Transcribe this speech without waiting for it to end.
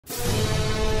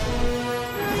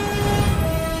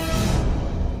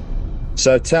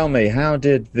So tell me, how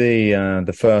did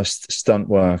the first stunt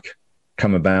work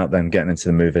come about? Then getting into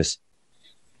the movies.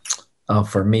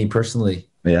 For me personally,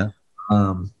 Yeah.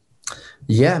 um,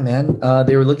 yeah, man.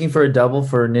 They were looking for a double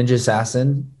for Ninja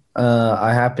Assassin.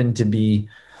 I happened to be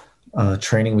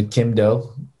training with Kim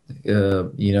Do.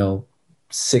 You know,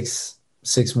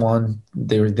 6'1".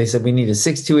 They said we need a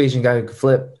 6'2" Asian guy who could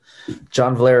flip.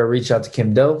 John Valera reached out to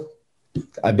Kim Do.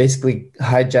 I basically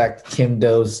hijacked Kim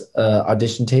Do's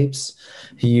audition tapes.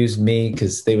 He used me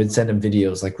because they would send him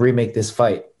videos like remake this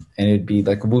fight, and it'd be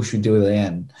like wushu do the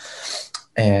end.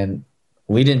 And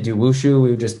we didn't do wushu.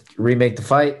 We would just remake the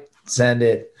fight, send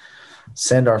it,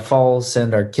 send our falls,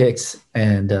 send our kicks,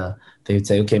 and they would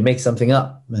say, "Okay, make something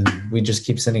up." And we just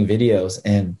keep sending videos.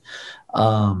 And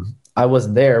I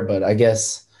wasn't there, but I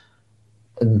guess.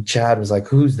 And Chad was like,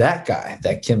 "Who's that guy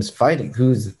that Kim's fighting?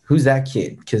 Who's that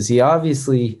kid?" Because he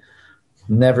obviously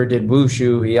never did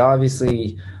wushu. He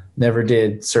obviously never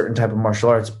did certain type of martial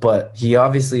arts, but he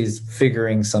obviously is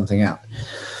figuring something out.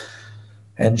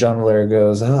 And John Valera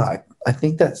goes, "Oh, I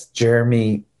think that's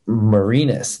Jeremy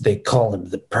Marinas. They call him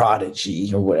the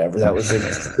Prodigy or whatever. That was a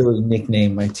silly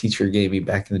nickname my teacher gave me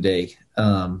back in the day."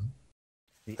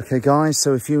 Okay, guys,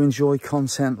 so if you enjoy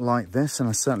content like this, and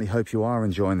I certainly hope you are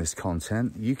enjoying this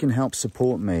content, you can help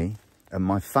support me and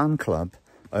my fan club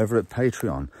over at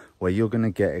Patreon, where you're going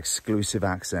to get exclusive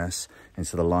access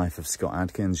into the life of Scott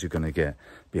Adkins. You're going to get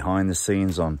behind the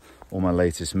scenes on all my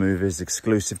latest movies,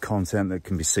 exclusive content that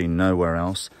can be seen nowhere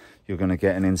else. You're going to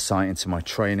get an insight into my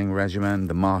training regimen,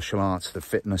 the martial arts, the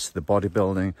fitness, the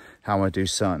bodybuilding, how I do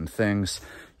certain things.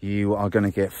 You are going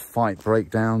to get fight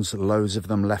breakdowns, loads of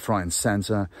them, left, right, and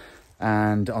center.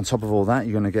 And on top of all that,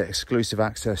 you're going to get exclusive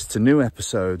access to new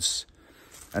episodes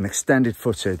and extended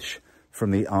footage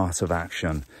from the Art of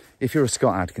Action. If you're a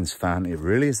Scott Adkins fan, it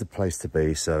really is the place to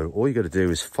be. So all you got to do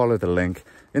is follow the link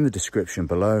in the description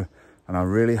below. And I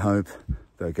really hope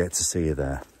that I get to see you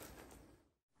there.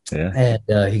 Yeah.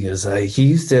 And he goes, he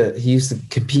used to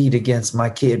compete against my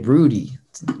kid Rudy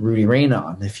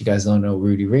Raynon. If you guys don't know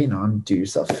Rudy Raynon, do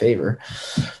yourself a favor.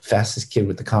 Fastest kid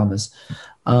with the commas.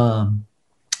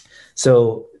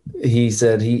 So he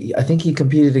said I think he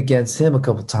competed against him a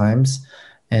couple times,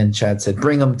 and Chad said,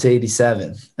 "Bring him to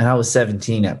 87." And I was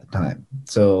 17 at the time.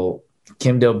 So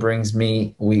Kim Do brings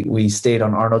me. We stayed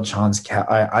on Arnold Chan's couch.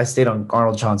 I stayed on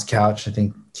Arnold Chan's couch. I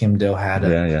think Kim Do had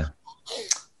a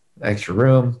extra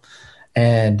room,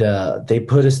 and they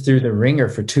put us through the ringer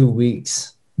for 2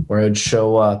 weeks, where I would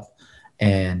show up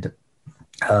and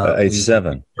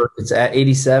 87. It's at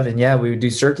 87. Yeah, we would do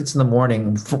circuits in the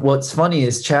morning. What's funny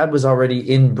is Chad was already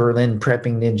in Berlin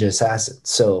prepping Ninja Assassin.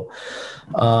 So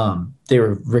they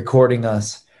were recording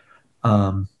us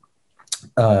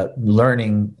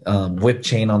learning whip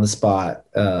chain on the spot,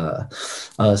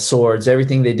 swords,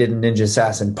 everything they did in Ninja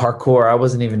Assassin, parkour. I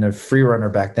wasn't even a free runner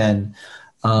back then.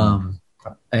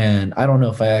 And I don't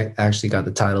know if I actually got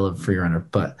the title of free runner,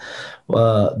 but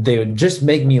they would just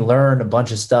make me learn a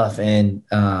bunch of stuff. And,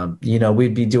 you know,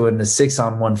 we'd be doing the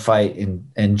 6-on-1 fight, and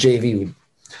JV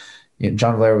would,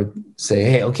 John Valera would say,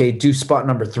 "Hey, okay, do spot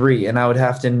number 3." And I would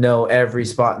have to know every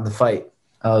spot in the fight.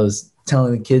 I was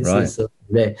telling the kids this the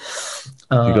other day.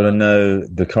 You got to know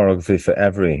the choreography for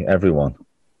everyone.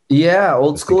 Yeah.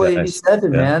 Old school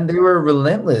 87, man. They were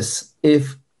relentless.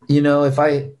 If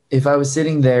I was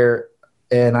sitting there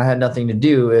and I had nothing to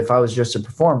do, if I was just a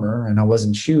performer and I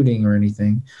wasn't shooting or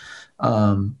anything,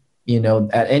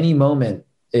 at any moment,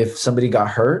 if somebody got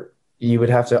hurt, you would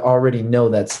have to already know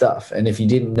that stuff. And if you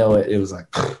didn't know it, it was like,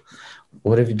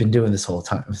 what have you been doing this whole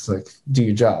time? It's like, do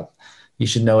your job. You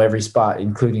should know every spot,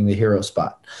 including the hero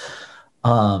spot.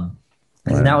 And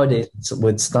nowadays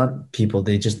with stunt people,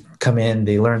 they just come in,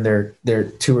 they learn their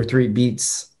 2 or 3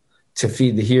 beats to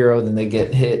feed the hero, then they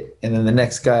get hit, and then the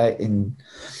next guy, and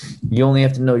you only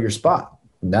have to know your spot.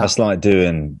 That's like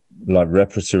doing like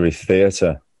repertory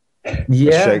theatre.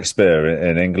 Shakespeare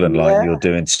in England, like you're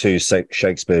doing 2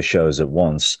 Shakespeare shows at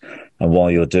once, and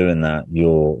while you're doing that,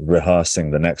 you're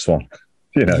rehearsing the next one.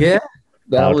 That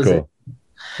was it.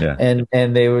 Yeah.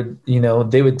 And they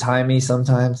would time me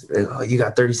sometimes. "Oh, you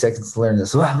got 30 seconds to learn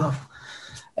this."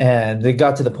 And they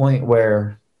got to the point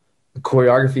where the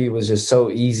choreography was just so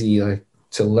easy, like,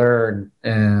 to learn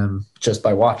just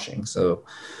by watching. So,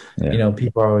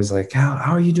 people are always like,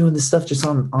 how are you doing this stuff just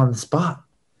on the spot?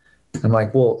 I'm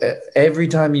like, well, every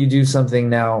time you do something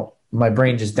now, my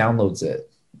brain just downloads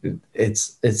it.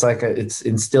 It's like it's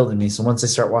instilled in me. So once I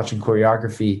start watching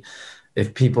choreography,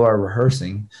 if people are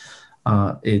rehearsing,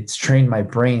 it's trained my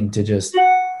brain to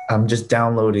I'm just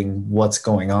downloading what's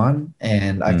going on,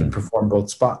 and I can perform both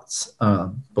spots,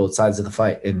 both sides of the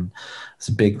fight. And it's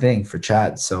a big thing for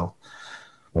Chad. So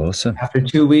Awesome. After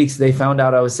 2 weeks, they found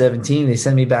out I was 17. They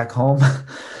sent me back home.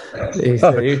 They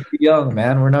said, "You're too young,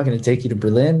 man. We're not going to take you to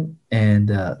Berlin."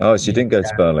 And Oh, so you didn't go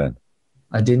to Berlin?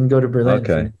 I didn't go to Berlin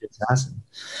to Okay. finish assassin.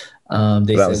 They But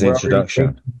that said was the we're already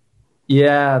introduction.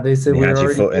 yeah. They said And you we're had your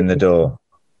already foot in the door.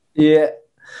 yeah.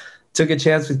 Took a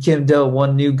chance with Kim Do,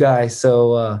 one new guy.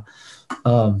 So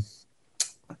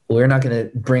we're not going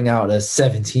to bring out a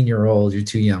 17-year-old. You're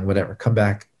too young. Whatever. Come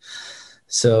back.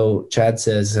 So Chad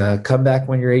says, come back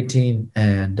when you're 18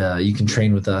 and you can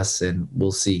train with us and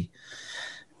we'll see.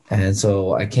 And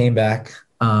so I came back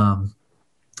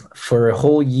for a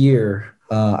whole year.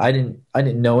 I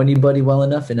didn't know anybody well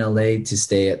enough in LA to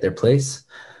stay at their place.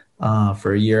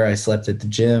 For a year, I slept at the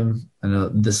gym. I know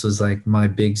this was like my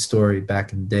big story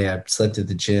back in the day. I slept at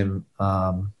the gym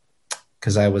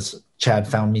because Chad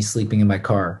found me sleeping in my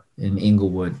car in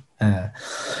Inglewood.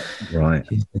 Right.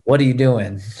 He's like, "What are you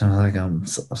doing?" I was like, I'm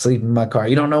sleeping in my car.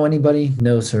 "You don't know anybody?"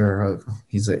 "No, sir."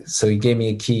 He's like, so he gave me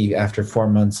a key after 4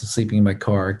 months of sleeping in my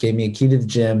car, gave me a key to the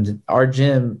gym. Our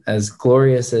gym, as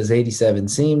glorious as 87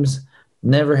 seems,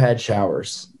 never had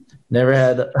showers, never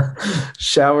had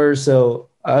showers. So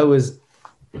I was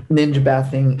ninja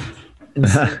bathing.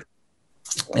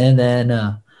 And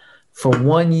then for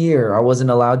 1 year, I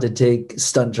wasn't allowed to take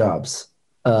stunt jobs.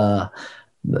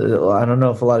 I don't know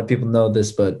if a lot of people know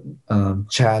this, but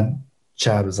Chad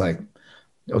was like,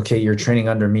 "Okay, you're training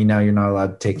under me now. You're not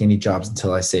allowed to take any jobs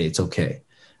until I say it's okay."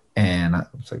 And I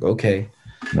was like, "Okay."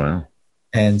 Wow.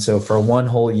 And so for 1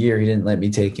 whole year, he didn't let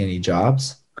me take any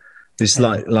jobs. It's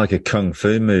like a kung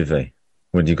fu movie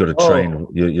when you've got to train.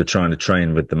 You're trying to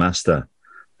train with the master,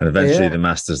 and eventually the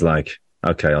master's like,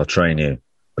 "Okay, I'll train you,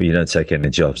 but you don't take any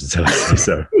jobs until I say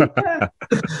so."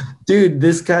 Dude,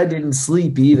 this guy didn't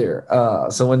sleep either.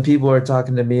 So when people are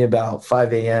talking to me about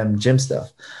 5 a.m. gym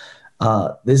stuff,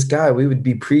 this guy, we would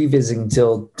be pre-visiting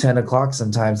till 10 o'clock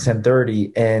sometimes,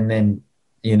 10:30, and then,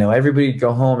 everybody would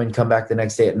go home and come back the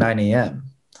next day at 9 a.m.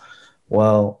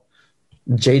 Well,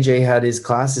 JJ had his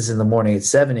classes in the morning at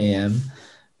 7 a.m.,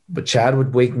 but Chad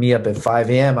would wake me up at 5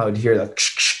 a.m. I would hear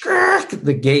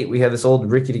the gate. We have this old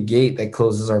rickety gate that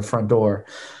closes our front door,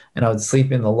 and I would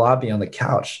sleep in the lobby on the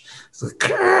couch. So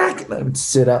and I would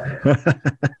sit up.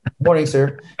 "Morning,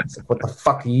 sir." He's like, "What the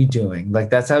fuck are you doing?" Like,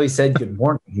 that's how he said good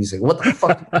morning. He's like, "What the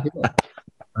fuck are you doing?"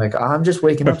 I'm like, "I'm just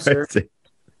waking up, sir."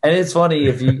 And it's funny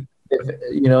if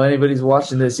anybody's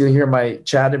watching this, you'll hear my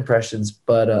Chad impressions.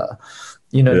 But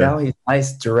now he's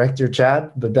nice director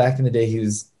Chad. But back in the day, he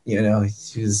was. He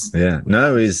was. Yeah,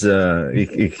 no, he's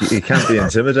he can be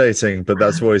intimidating, but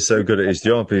that's why he's so good at his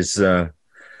job. He's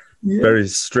very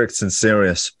strict and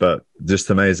serious, but just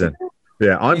amazing.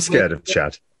 Yeah, I'm scared of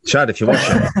Chad. Chad, if you're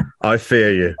watching, I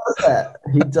fear you.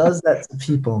 He does that to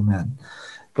people, man.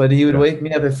 But he would wake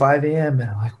me up at 5 a.m.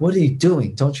 and I'm like, "What are you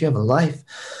doing? Don't you have a life?"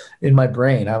 In my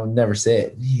brain, I would never say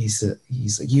it. He's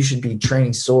like, "You should be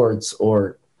training swords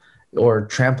or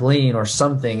trampoline or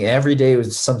something. Every day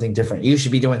was something different. You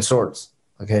should be doing swords."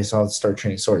 Okay, so I'll start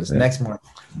training swords. The next morning,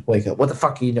 wake up. "What the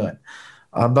fuck are you doing?"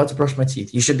 "I'm about to brush my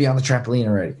teeth." "You should be on the trampoline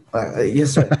already."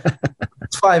 "Yes, sir."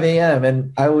 It's 5 a.m.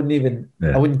 and I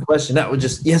wouldn't question. I would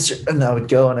just, "Yes, sir." And I would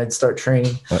go and I'd start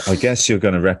training. I guess you're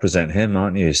going to represent him,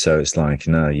 aren't you? So it's like,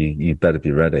 no, you better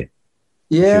be ready.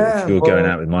 Yeah. If you're going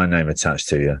out with my name attached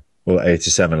to you, or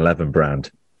 8711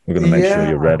 brand, we're going to make sure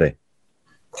you're ready.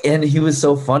 And he was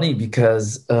so funny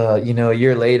because, a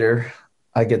year later,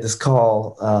 I get this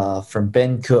call from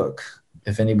Ben Cook,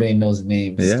 if anybody knows the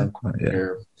name.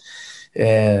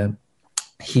 And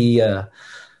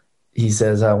he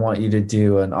says, "I want you to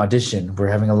do an audition. We're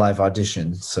having a live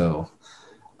audition." So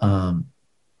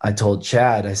I told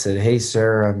Chad, I said, "Hey,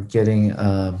 sir, I'm getting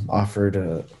offered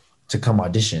to come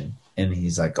audition." And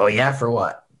he's like, "Oh, yeah, for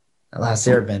what?" "Last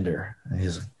Airbender." And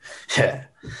he's like, "Yeah."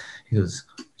 He goes,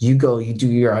 "You go, you do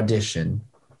your audition,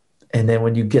 and then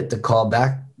when you get the call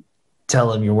back,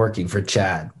 tell him you're working for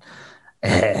Chad."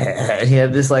 And he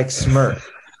had this like smirk.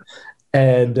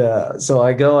 And so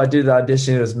I go, I do the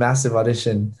audition. It was a massive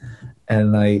audition.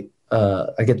 And I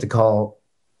get the call,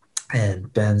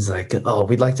 and Ben's like, "Oh,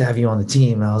 we'd like to have you on the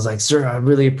team." And I was like, "Sir, I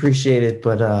really appreciate it,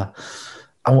 but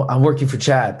I'm working for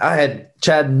Chad."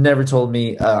 Chad never told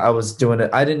me I was doing it.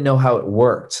 I didn't know how it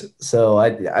worked. So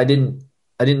I didn't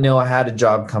know I had a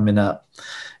job coming up.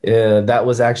 That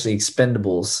was actually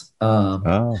Expendables.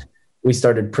 We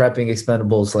started prepping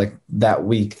Expendables like that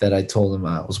week that I told him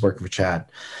I was working for Chad.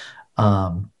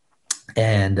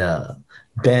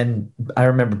 Ben, I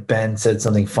remember Ben said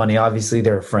something funny. Obviously,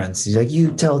 they were friends. He's like,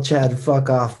 "You tell Chad to fuck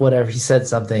off," whatever. He said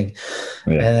something.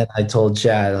 Yeah. And then I told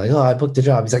Chad, like, "Oh, I booked the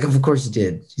job." He's like, "Of course you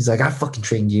did." He's like, "I fucking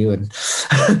trained you." And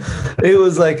it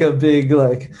was like a big,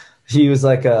 like, he was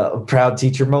like a proud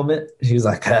teacher moment. He was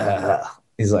like,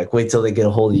 he's like, wait till they get a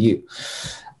hold of you.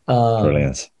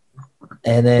 Brilliant.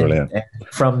 And then Brilliant.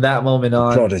 from that moment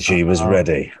on, Prodigy was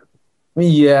ready.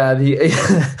 Yeah,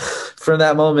 from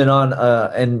that moment on,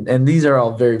 and these are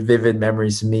all very vivid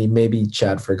memories to me. Maybe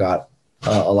Chad forgot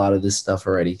a lot of this stuff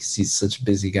already because he's such a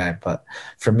busy guy. But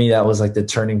for me, that was like the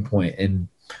turning point. And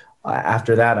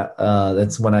after that,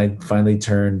 that's when I finally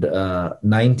turned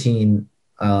 19.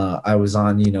 I was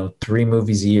on, 3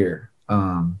 movies a year.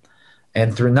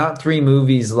 And through not 3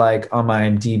 movies like on my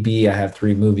IMDb, I have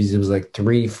 3 movies. It was like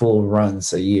 3 full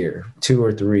runs a year, 2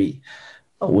 or 3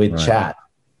 with Chad.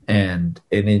 And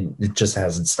it just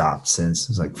hasn't stopped since. It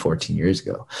was like 14 years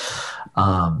ago.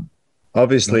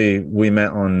 Obviously, we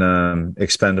met on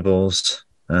Expendables,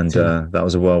 and that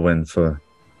was a whirlwind for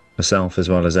myself as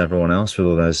well as everyone else with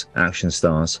all those action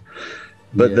stars.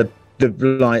 But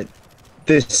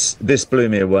this blew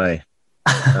me away.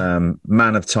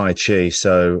 Man of Tai Chi.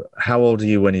 So, how old are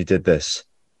you when you did this?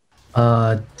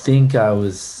 I think that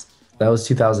was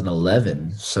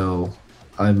 2011. So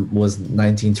I was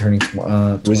 19 turning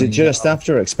 20. Was it just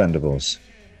after Expendables?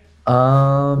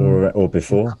 Or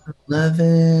before?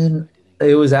 11.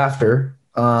 It was after.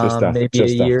 Maybe a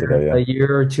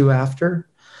year or 2 after.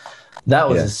 That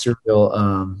was a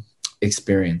surreal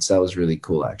experience. That was really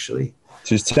cool, actually.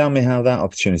 Just tell me how that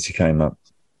opportunity came up.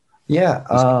 Yeah.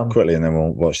 Quickly, and then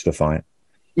we'll watch the fight.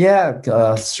 Yeah.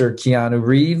 Sir Keanu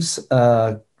Reeves,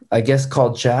 I guess,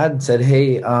 called Chad and said,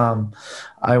 hey,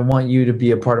 I want you to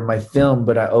be a part of my film,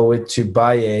 but I owe it to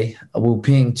Baye Wu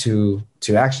Ping to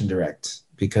action direct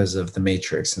because of The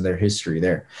Matrix and their history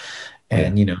there.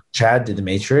 And, Chad did The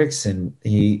Matrix, and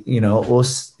he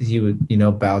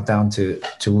would, bow down to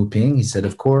Wu Ping. He said,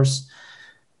 of course.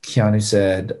 Keanu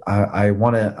said,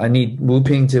 I need Wu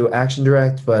Ping to action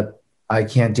direct, but I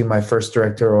can't do my first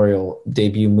directorial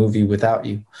debut movie without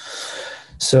you.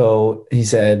 So he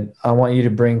said, I want you to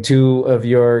bring 2 of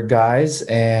your guys,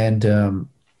 and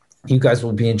you guys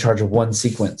will be in charge of 1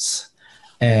 sequence.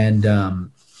 And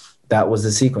that was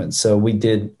the sequence. So we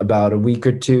did about a week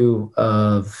or 2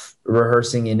 of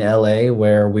rehearsing in LA,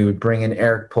 where we would bring in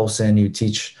Eric Polson, who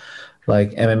teach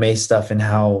like MMA stuff, and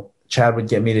how Chad would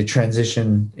get me to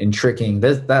transition in tricking.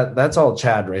 That's all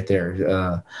Chad right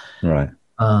there. Right.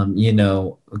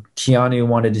 Keanu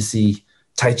wanted to see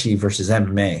Tai Chi versus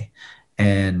MMA.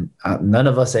 And none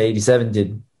of us at 87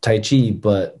 did Tai Chi,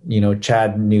 but,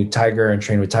 Chad knew Tiger and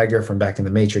trained with Tiger from back in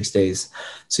the Matrix days.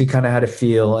 So he kind of had a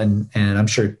feel, and I'm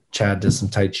sure Chad does some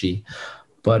Tai Chi.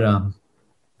 But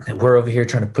we're over here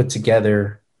trying to put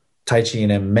together Tai Chi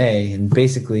and MMA, and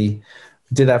basically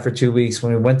did that for 2 weeks.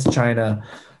 When we went to China,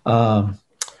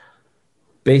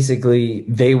 basically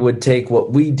they would take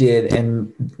what we did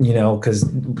and, because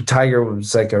Tiger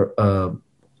was like a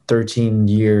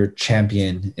 13-year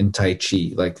champion in Tai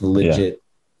Chi, like legit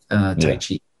Tai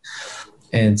Chi.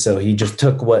 And so he just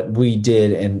took what we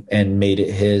did and made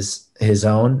it his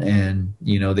own. And,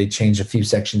 they changed a few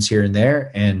sections here and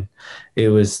there. And it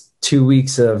was 2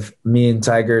 weeks of me and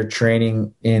Tiger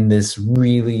training in this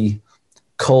really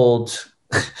cold,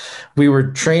 we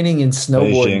were training in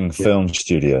snowboarding. Beijing film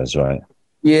studios, right?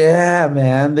 Yeah,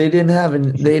 man. They didn't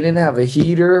have a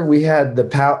heater. We had the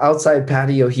outside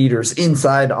patio heaters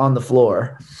inside on the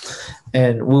floor,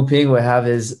 and Wu Ping would have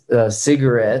his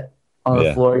cigarette on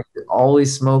the floor,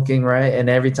 always smoking, right? And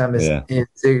every time his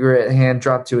cigarette hand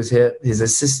dropped to his hip, his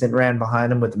assistant ran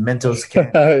behind him with the Mentos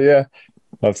can. Yeah,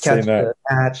 I've seen that.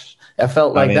 I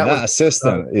felt like that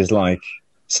assistant is like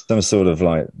some sort of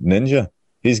like ninja.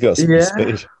 He's got some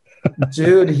speed.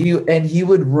 Dude, he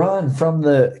would run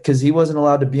because he wasn't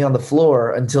allowed to be on the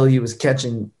floor until he was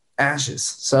catching ashes.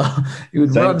 So he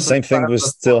would run. Same thing was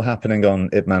still happening on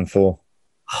Ip Man 4.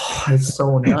 Oh, it's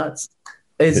so nuts.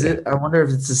 I wonder if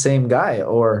it's the same guy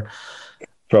or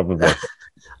probably.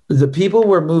 The people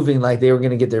were moving like they were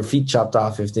going to get their feet chopped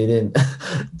off if they didn't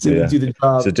do the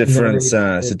job. It's a different, it's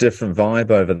a different vibe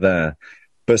over there.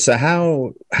 But so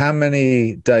how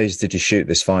many days did you shoot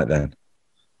this fight then?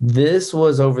 This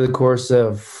was over the course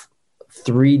of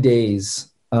 3 days.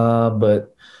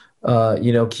 But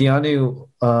Keanu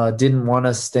didn't want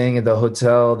us staying at the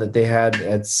hotel that they had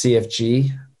at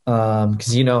CFG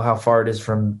because you know how far it is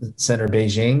from center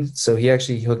Beijing. So he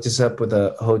actually hooked us up with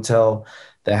a hotel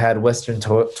that had Western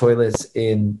toilets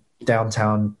in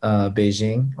downtown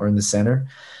Beijing or in the center.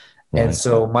 Right. And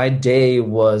so my day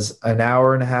was an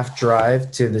 1.5-hour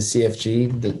drive to the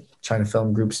CFG, the China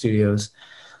Film Group Studios.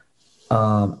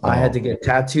 I had to get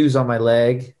tattoos on my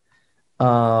leg.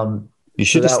 You You So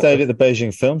should have that stayed was, at the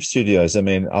Beijing Film Studios. I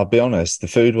mean, I'll be honest, the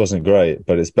food wasn't great,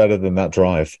 but it's better than that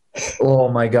drive. oh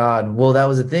my God. Well, that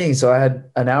was the thing. So I had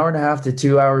an hour and a half to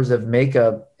 2 hours of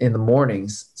makeup in the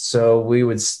mornings. So we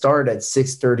would start at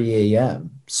 6:30 a.m.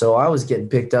 So I was getting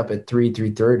picked up at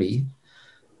 3:30.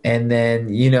 And then,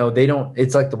 they don't,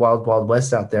 it's like the wild, wild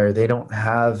west out there. They don't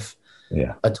have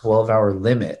Yeah. a 12-hour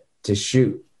limit to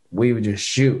shoot. We would just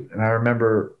shoot. And I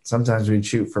remember sometimes we'd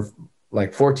shoot for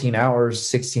like 14 hours,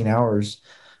 16 hours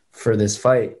for this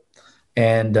fight.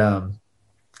 And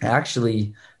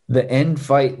actually, the end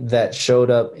fight that showed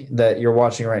up that you're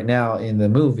watching right now in the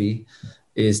movie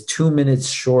is 2 minutes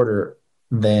shorter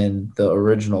than the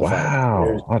original fight.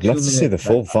 There's Wow. I'd love to see 2 minutes. the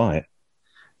full fight.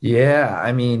 Yeah.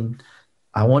 I mean,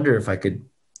 I wonder if I could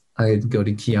go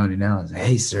to Keanu now and say,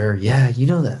 "Hey, sir, yeah, you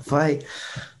know that fight."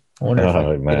 I wonder if I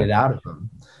Oh, could get it man. out of him.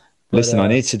 But Listen, I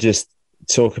need to just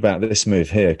talk about this move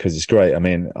here because it's great. I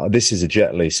mean, this is a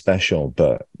Jet Li special,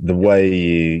 but the way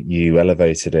you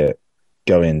elevated it,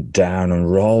 going down and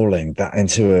rolling that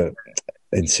into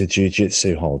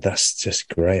jiu-jitsu hold, that's just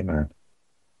great, man.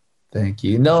 thank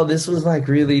you. No, this was like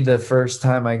really the first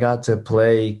time I got to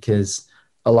play because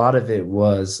a lot of it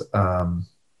was,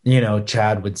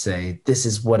 Chad would say, "This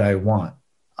is what I want."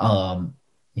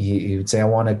 He would say, "I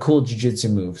want a cool jiu-jitsu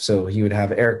move." So he would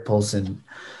have Eric Polson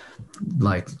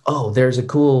like, "Oh, there's a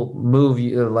cool move,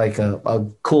 like a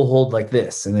cool hold like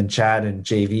this." And then Chad and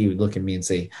JV would look at me and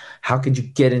say, "How could you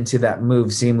get into that move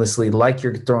seamlessly like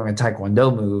you're throwing a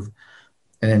Taekwondo move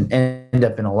and then end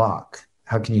up in a lock?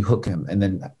 How can you hook him?" And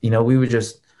then, we would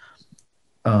just,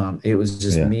 it was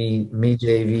just Yeah. me,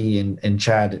 JV, and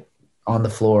Chad on the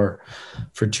floor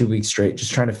for 2 weeks straight,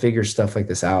 just trying to figure stuff like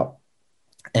this out.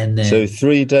 And So then,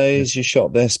 3 days you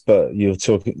shot this, but you're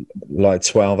talking like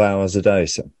 12 hours a day,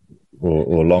 so,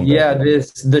 or longer. yeah,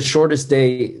 the shortest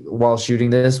day while shooting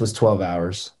this was 12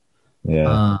 hours. Yeah.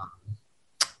 Uh,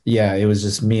 yeah, it was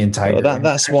just me and Well, Tiger. And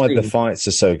that's why the actually, fights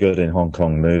are so good in Hong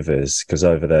Kong movies, because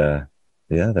over there,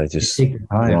 yeah, they you just take your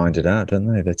time. grind it out, don't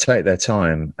they? They take their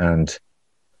time and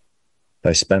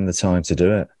they spend the time to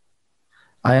do it.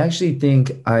 I actually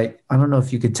think I don't know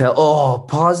if you could tell. Oh,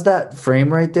 pause that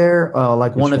frame right there.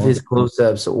 Like one Which of his one?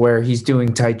 close-ups where he's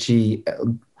doing Tai Chi,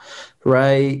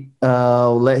 right?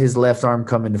 Let his left arm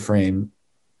come into frame.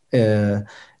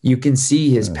 You can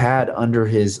see his Yeah. pad under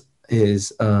his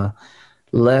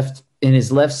left in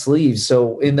his left sleeve.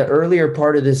 So in the earlier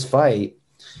part of this fight,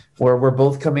 where we're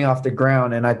both coming off the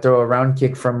ground and I throw a round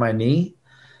kick from my knee,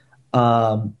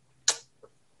 um,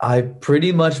 I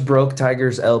pretty much broke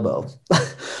Tiger's elbow.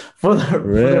 For the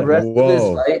rest of this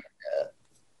Whoa. fight,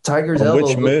 Tiger's On elbow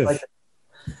which looks like,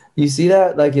 move? you see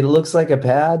that? Like it looks like a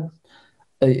pad.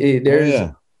 Oh, There's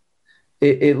yeah.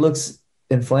 it looks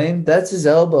inflamed. That's his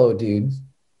elbow, dude.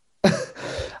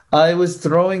 I was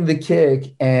throwing the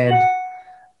kick and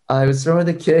I was throwing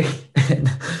the kick and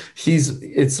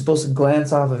it's supposed to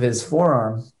glance off of his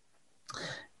forearm.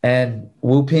 And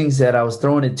Wu Ping said I was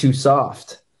throwing it too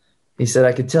soft. He said,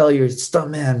 "I could tell you're a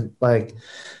stunt man." Like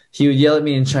he would yell at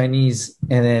me in Chinese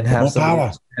and then have More somebody power.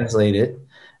 else translate it.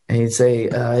 And he'd say,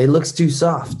 "It looks too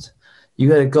soft. You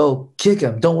got to go kick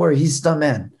him. Don't worry, he's a stunt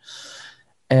man."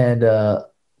 And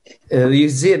you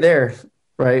see it there,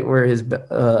 right where his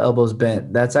elbow's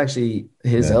bent. That's actually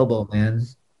his Yeah. elbow, man.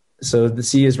 So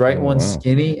see his right Oh, one's wow.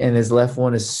 skinny and his left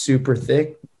one is super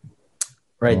thick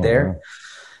right Oh, there. wow.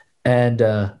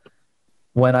 And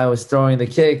when I was throwing the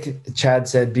kick, Chad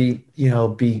said, be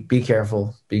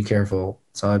careful, be careful."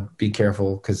 So I'd be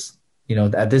careful because,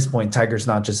 at this point, Tiger's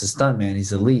not just a stunt man,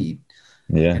 he's a lead.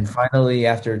 Yeah. And finally,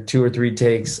 after 2 or 3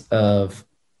 takes of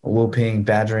Wu Ping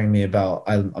badgering me about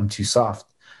I'm too soft,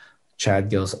 Chad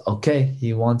goes, "Okay,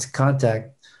 he wants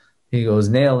contact." He goes,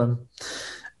 "Nail him."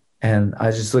 And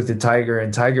I just looked at Tiger,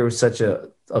 and Tiger was such a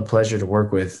pleasure to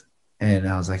work with. And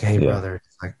I was like, "Hey, Yeah. brother,"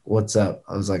 like, "what's up?"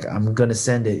 I was like, "I'm going to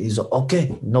send it." He's like,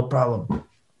 "Okay, no problem."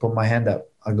 Put my hand up.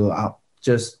 I go, "Out.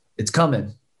 Just, it's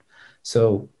coming.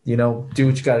 So, do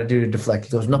what you got to do to deflect."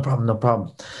 He goes, "No problem, no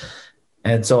problem."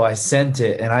 And so I sent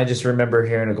it, and I just remember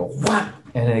hearing it go, "What?"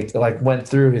 And it like went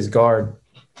through his guard,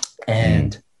 Mm.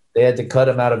 and they had to cut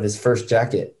him out of his first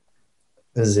jacket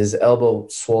because his elbow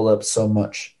swelled up so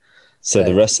much So the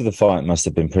that, rest of the fight must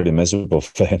have been pretty miserable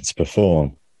for him to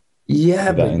perform yeah,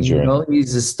 with that but injury.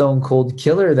 he's a stone cold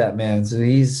killer, that man. So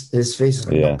his face is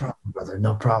like, "No Yeah. problem, brother,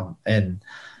 no problem." And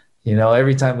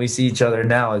every time we see each other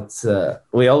now, it's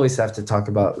we always have to talk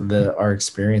about our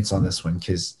experience on this one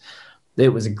because it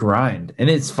was a grind, and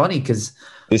it's funny because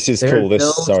This is there's cool.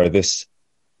 no, This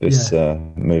yeah.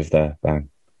 move there, bang.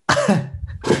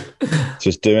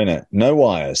 Just doing it. No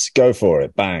wires. Go for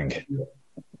it. Bang.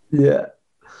 Yeah.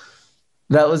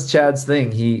 That was Chad's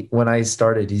thing. When I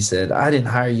started, he said, "I didn't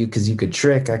hire you because you could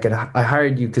trick. I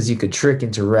hired you because you could trick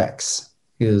into wrecks."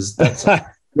 He goes, "That's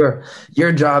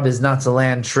your job is not to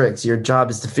land tricks. Your job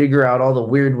is to figure out all the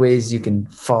weird ways you can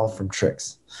fall from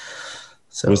tricks."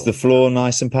 So Was the floor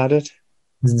nice and padded?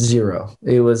 zero.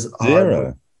 It was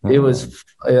Zero. It was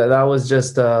that was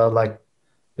just like it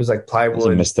was like That's a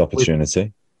plywood. missed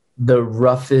opportunity. The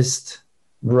roughest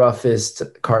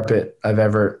carpet I've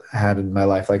ever had in my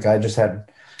life. Like I just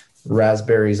had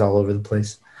raspberries all over the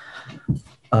place.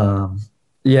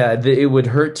 Yeah, it would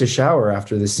hurt to shower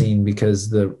after the scene because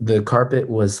the carpet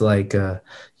was like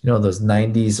those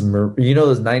 90s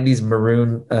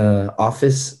maroon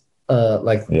office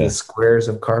the squares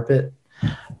of carpet.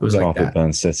 It was like Carpet that.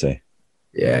 Burn City.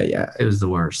 Yeah, it was the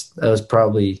worst. That was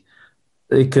probably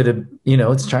it could have,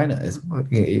 it's China. It's,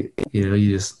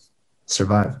 you just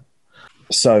survive.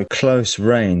 So close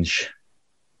range.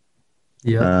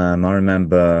 Yeah. I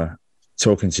remember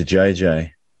talking to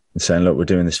JJ and saying, look, we're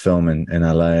doing this film in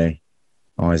LA,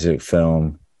 Isaac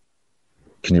film.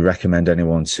 Can you recommend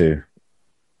anyone to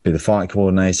be the fight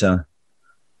coordinator?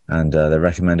 And they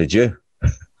recommended you.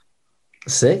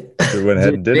 Sick. So we went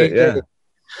ahead and did it, yeah.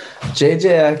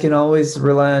 JJ, I can always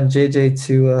rely on JJ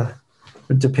to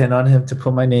depend on him to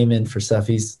put my name in for stuff.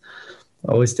 He's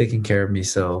always taking care of me.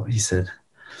 So he said,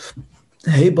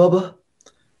 "Hey, Bubba,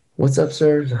 what's up,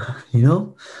 sir?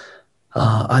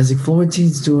 Isaac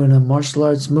Florentine's doing a martial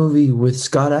arts movie with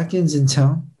Scott Adkins in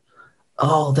town.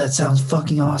 Oh, that sounds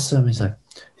fucking awesome." He's like,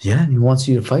 "Yeah, and he wants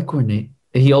you to fight coordinate."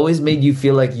 And he always made you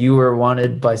feel like you were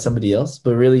wanted by somebody else,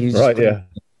 but really he's just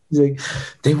he's like,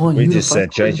 "They want you." We just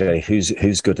said, JJ,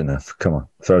 who's good enough? Come on,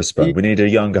 throw a spot. We need a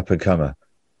young up and comer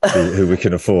who we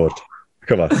can afford.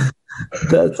 Come on.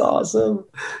 That's awesome.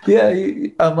 Yeah,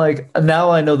 I'm like, now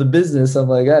I know the business. I'm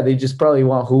like, they just probably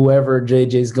want whoever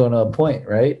JJ's going to appoint,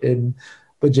 right?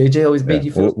 But JJ always made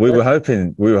you feel. We were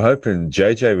hoping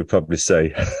JJ would probably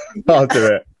say, "I'll do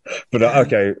it." But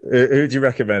okay, who do you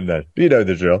recommend then? You know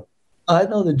the drill. I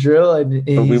know the drill.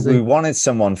 We wanted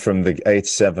someone from the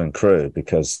 87 crew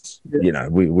because we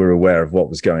were aware of what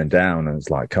was going down, and it's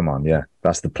like, come on,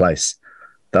 that's the place,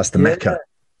 that's the Mecca.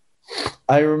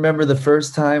 I remember the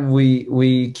first time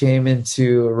we came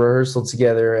into a rehearsal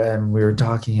together and we were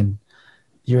talking, and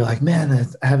you were like, "Man,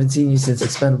 I haven't seen you since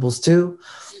Expendables 2.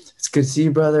 It's good to see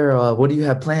you, brother. What do you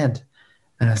have planned?"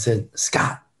 And I said,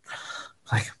 "Scott,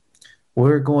 like,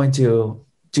 we're going to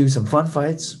do some fun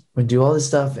fights. We're going to do all this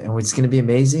stuff, and it's going to be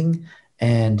amazing,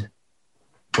 and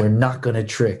we're not going to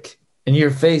trick." And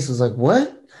your face was like,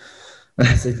 "What?" And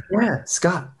I said, "Yeah,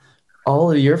 Scott,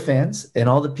 all of your fans and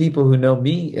all the people who know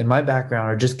me and my background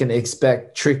are just going to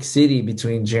expect Trick City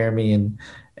between Jeremy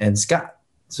and Scott.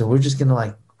 So we're just going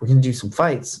to we're going to do some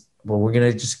fights, but we're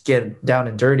going to just get down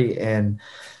and dirty, and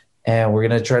we're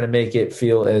going to try to make it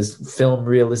feel as film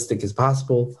realistic as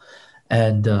possible.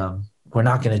 And we're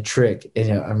not going to trick."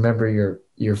 And I remember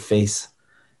your face,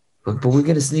 but we're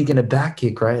going to sneak in a back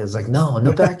kick, right? I was like, no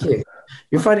back kick.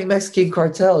 You're fighting Mexican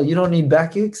cartel. You don't need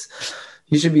back kicks.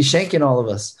 You should be shanking all of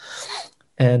us.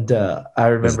 And I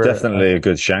remember there's definitely a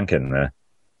good shanking there.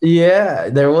 Yeah,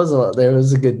 there was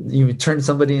a good. You turned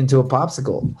somebody into a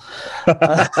popsicle.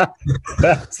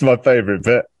 That's my favorite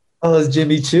bit. Oh, it's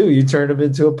Jimmy Choo. You turned him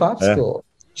into a popsicle.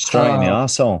 Straight in the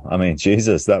arsehole. I mean,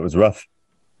 Jesus, that was rough.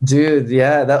 Dude,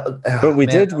 yeah. But we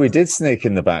did sneak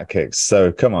in the back kicks.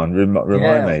 So come on,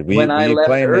 remind me. Were you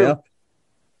playing me up?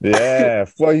 Yeah.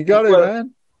 Well, you got it,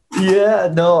 man. Yeah,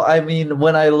 no, I mean,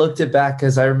 when I looked it back,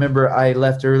 because I remember I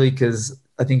left early because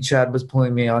I think Chad was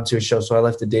pulling me onto a show, so I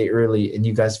left a day early, and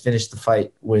you guys finished the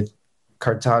fight with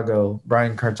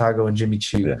Brian Cartago and Jimmy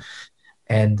Choo. Yeah.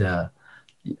 And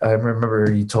I remember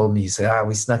you told me, you said,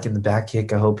 "We snuck in the back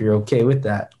kick. I hope you're okay with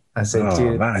that." I said,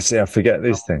 "Dude, man, I forget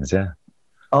these things, yeah."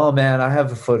 Oh, man, I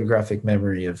have a photographic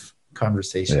memory of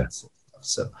conversations. Yeah.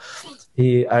 So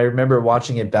I remember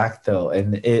watching it back, though,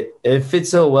 and it fit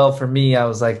so well for me. I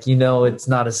was like, it's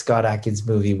not a Scott Adkins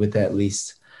movie with at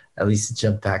least a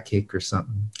jump back kick or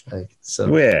something.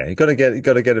 Well, yeah, you got to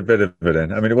get a bit of it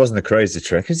in. I mean, it wasn't a crazy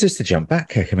trick. It's just a jump back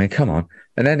kick. I mean, come on.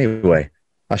 And anyway,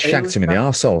 I shanked him in the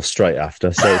arsehole straight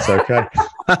after, so it's okay.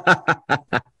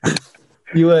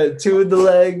 You went 2 in the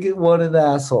leg, 1 in the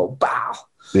asshole. Bow.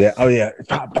 Yeah. Oh, yeah.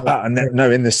 And then, no,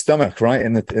 in the stomach, right?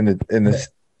 In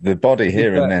the body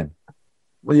here, and then.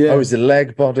 Well, yeah. Oh, it was the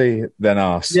leg, body, then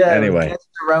arse. Yeah. Anyway,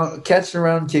 catch a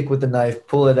round kick with the knife,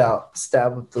 pull it out,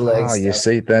 stab with the legs. Oh, you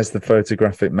see, there's the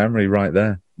photographic memory right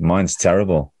there. Mine's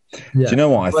terrible. Yeah. Do you know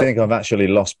what? I think I've actually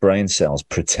lost brain cells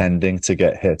pretending to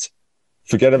get hit.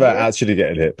 Forget about actually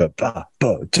getting hit, but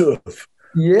tough.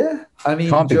 Yeah, I mean,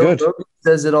 Can't be Joe good. Rogan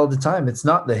says it all the time. It's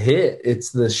not the hit;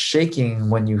 it's the shaking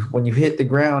when you hit the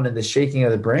ground and the shaking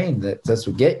of the brain that's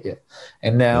what get you.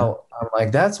 And Yeah. now I'm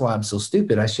like, that's why I'm so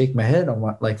stupid. I shake my head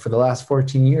on like for the last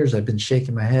 14 years. I've been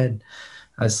shaking my head.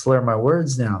 I slur my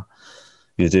words now.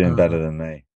 You're doing better than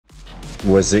me.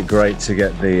 Was it great to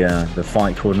get the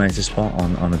fight coordinator spot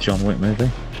on a John Wick movie?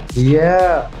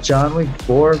 Yeah, John Wick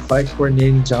 4, fight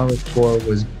coordinating John Wick 4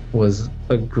 was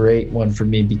a great one for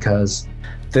me because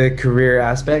the career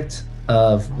aspect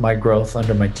of my growth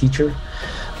under my teacher.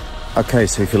 Okay,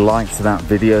 so if you liked that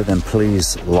video, then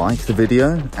please like the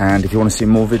video. And if you want to see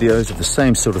more videos of the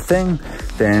same sort of thing,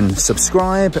 then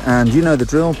subscribe. And you know the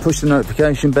drill, push the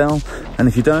notification bell. And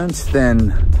if you don't,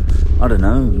 then, I don't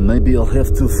know, maybe I'll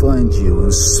have to find you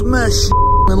and smash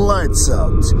the lights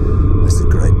out, as the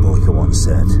great Boyka once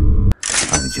said.